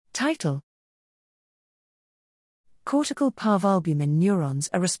Title: Cortical parvalbumin neurons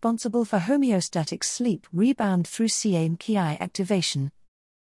are responsible for homeostatic sleep rebound through CaMKII activation.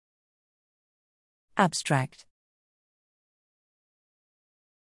 Abstract: